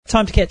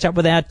time to catch up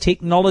with our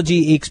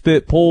technology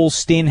expert, Paul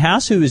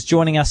Stenhouse, who is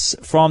joining us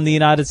from the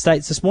United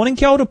States this morning.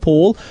 Kia ora,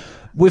 Paul.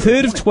 We've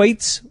heard of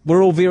tweets.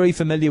 We're all very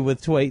familiar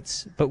with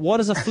tweets. But what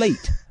is a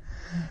fleet?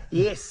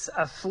 Yes,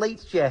 a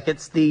fleet, Jack.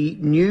 It's the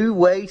new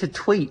way to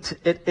tweet.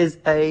 It is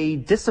a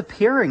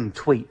disappearing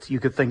tweet, you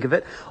could think of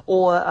it.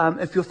 Or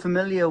if you're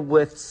familiar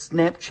with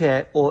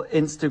Snapchat or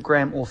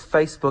Instagram or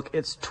Facebook,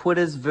 it's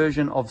Twitter's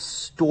version of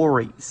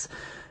stories.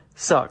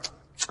 So,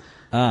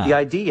 the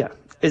idea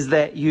is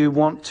that you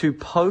want to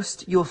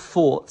post your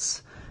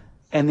thoughts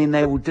and then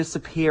they will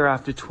disappear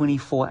after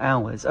 24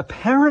 hours.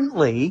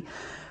 Apparently,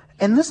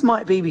 and this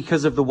might be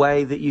because of the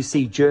way that you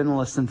see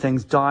journalists and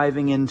things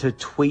diving into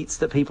tweets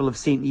that people have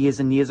sent years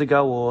and years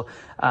ago, or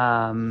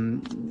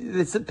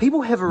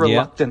people have a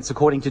reluctance,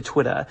 according to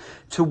Twitter,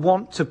 to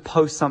want to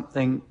post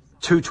something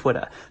to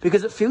Twitter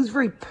because it feels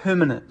very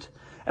permanent.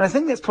 And I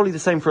think that's probably the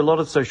same for a lot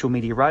of social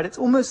media, right? It's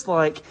almost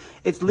like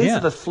it's less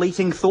of a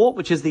fleeting thought,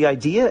 which is the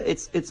idea.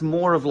 It's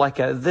more of like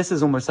this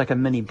is almost like a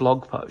mini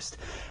blog post.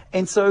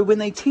 And so when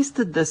they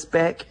tested this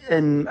back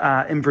in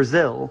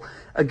Brazil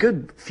a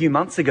good few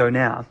months ago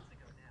now,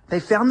 they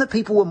found that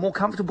people were more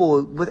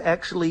comfortable with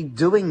actually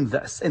doing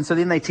this. And so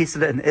then they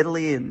tested it in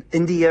Italy and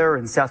India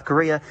and South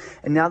Korea,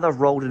 and now they've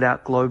rolled it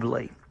out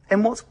globally.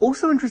 And what's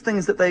also interesting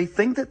is that they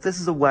think that this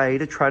is a way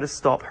to try to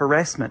stop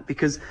harassment,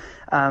 because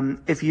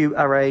if you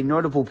are a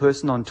notable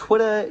person on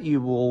Twitter, you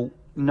will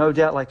no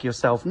doubt, like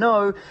yourself,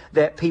 know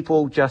that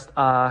people just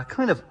are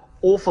kind of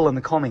awful in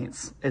the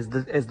comments, as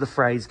the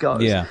phrase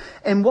goes. Yeah.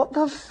 And what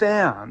they've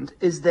found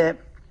is that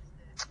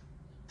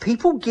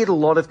people get a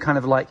lot of kind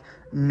of like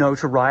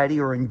notoriety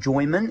or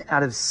enjoyment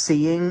out of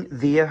seeing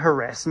their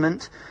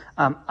harassment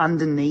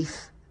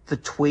underneath the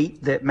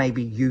tweet that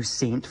maybe you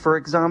sent, for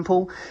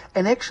example,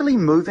 and actually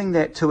moving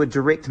that to a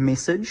direct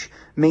message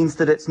means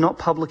that it's not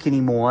public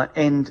anymore.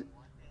 And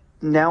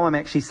now I'm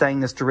actually saying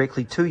this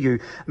directly to you,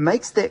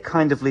 makes that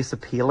kind of less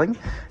appealing.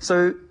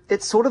 So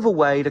it's sort of a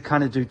way to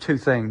kind of do two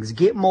things: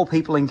 get more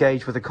people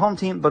engaged with the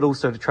content, but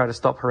also to try to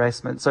stop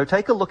harassment. So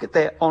take a look at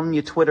that on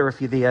your Twitter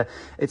if you're there.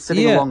 It's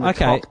sitting along the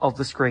top of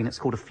the screen. It's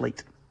called a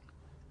fleet.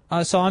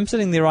 So I'm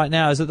sitting there right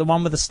now. Is it the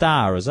one with the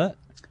star, is it?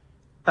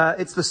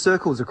 It's the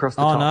circles across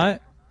the top. Oh, no.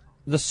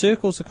 The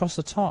circles across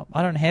the top.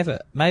 I don't have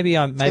it. Maybe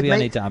I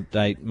need to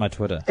update my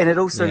Twitter. And it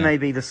also may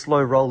be the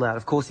slow rollout.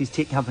 Of course, these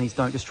tech companies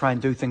don't just try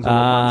and do things all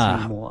at once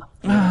anymore.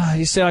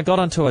 You see, I got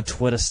onto a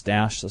Twitter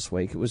stoush this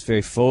week. It was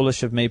very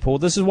foolish of me, Paul.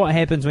 This is what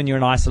happens when you're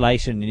in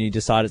isolation and you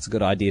decide it's a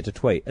good idea to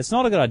tweet. It's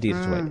not a good idea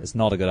to tweet. It's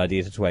not a good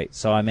idea to tweet.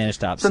 So I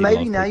managed to upset. So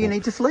maybe now you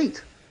need to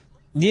fleet.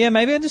 Yeah,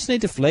 maybe I just need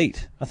to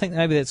fleet. I think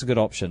maybe that's a good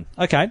option.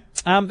 Okay.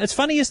 It's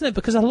funny, isn't it?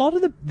 Because a lot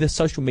of the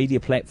social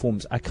media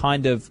platforms are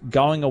kind of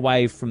going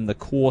away from the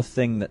core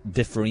thing that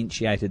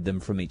differentiated them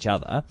from each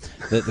other,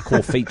 the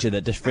core feature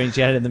that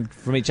differentiated them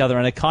from each other,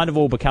 and are kind of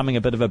all becoming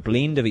a bit of a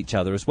blend of each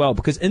other as well,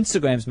 because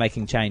Instagram's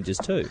making changes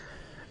too.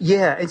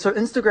 Yeah, and so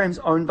Instagram's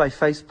owned by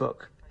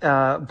Facebook.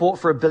 Bought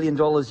for $1 billion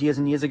years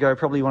and years ago,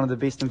 probably one of the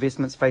best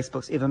investments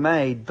Facebook's ever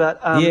made.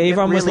 But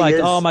everyone was like,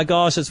 "Oh my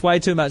gosh, it's way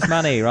too much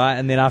money," right?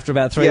 And then after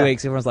about 3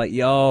 weeks, everyone's like,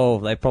 "Yo,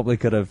 they probably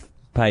could have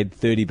paid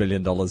 $30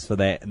 billion for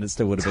that, and it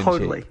still would have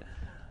been cheap."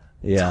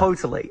 Yeah.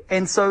 Totally.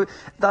 And so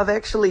they've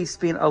actually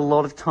spent a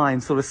lot of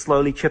time sort of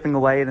slowly chipping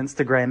away at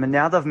Instagram, and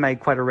now they've made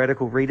quite a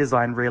radical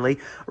redesign, really.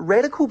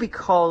 Radical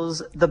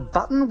because the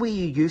button where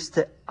you used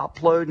to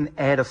upload and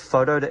add a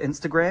photo to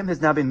Instagram has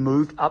now been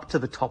moved up to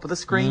the top of the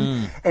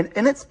screen. And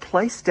in its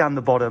place down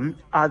the bottom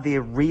are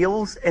their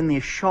Reels and their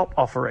shop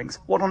offerings.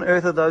 What on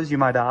earth are those, you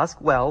might ask?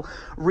 Well,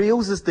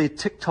 Reels is their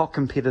TikTok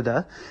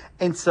competitor.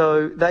 And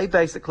so they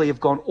basically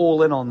have gone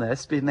all in on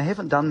this, and they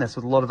haven't done this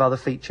with a lot of other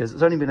features.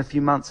 It's only been a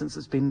few months since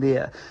it's been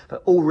there,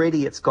 but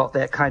already it's got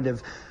that kind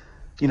of,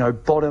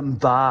 bottom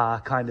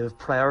bar kind of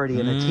priority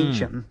and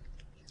attention.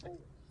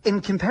 In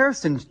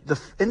comparison, the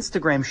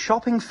Instagram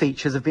shopping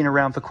features have been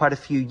around for quite a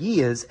few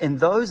years,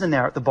 and those are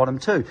now at the bottom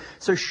too.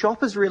 So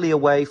shop is really a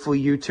way for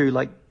you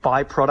to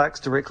buy products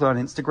directly on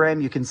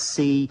Instagram. You can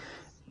see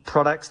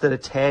products that are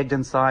tagged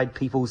inside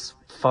people's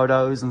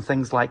photos and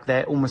things like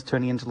that, almost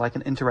turning into like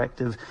an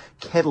interactive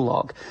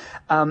catalog.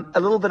 A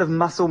little bit of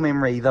muscle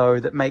memory, though,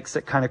 that makes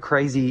it kind of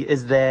crazy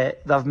is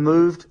that they've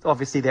moved,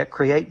 obviously, that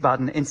create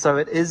button. And so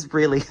it is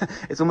really,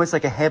 it's almost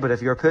like a habit.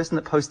 If you're a person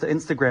that posts to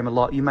Instagram a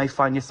lot, you may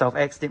find yourself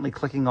accidentally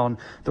clicking on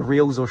the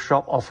Reels or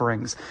shop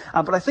offerings.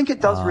 But I think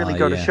it does really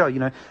go to show,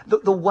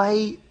 the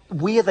way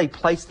where they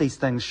place these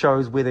things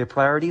shows where their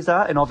priorities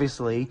are. And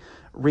obviously,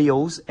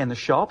 Reels and the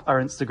shop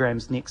are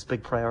Instagram's next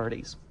big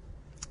priorities.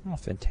 Oh,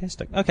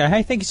 fantastic. Okay,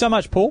 hey, thank you so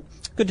much, Paul.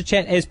 Good to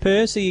chat as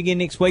per. See you again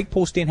next week.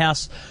 Paul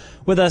Stenhouse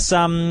with us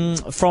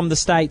from the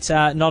States.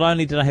 Not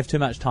only did I have too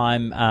much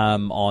time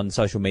on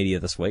social media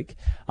this week,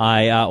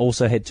 I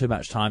also had too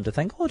much time to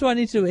think, do I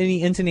need to do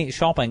any internet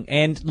shopping?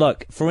 And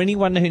look, for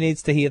anyone who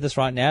needs to hear this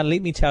right now,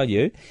 let me tell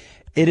you,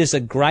 it is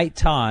a great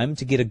time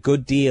to get a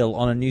good deal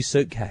on a new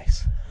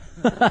suitcase.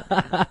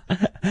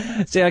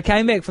 See, I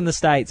came back from the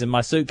States and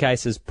my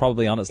suitcase is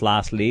probably on its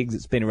last legs.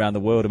 It's been around the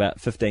world about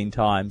 15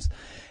 times.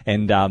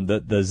 And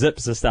the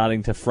zips are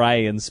starting to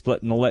fray and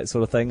split and all that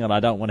sort of thing. And I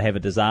don't want to have a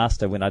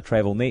disaster when I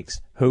travel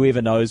next.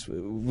 Whoever knows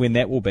when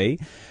that will be.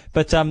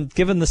 But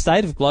given the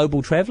state of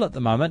global travel at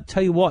the moment,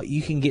 tell you what,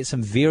 you can get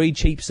some very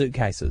cheap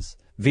suitcases.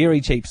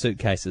 Very cheap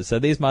suitcases. So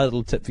there's my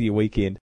little tip for your weekend.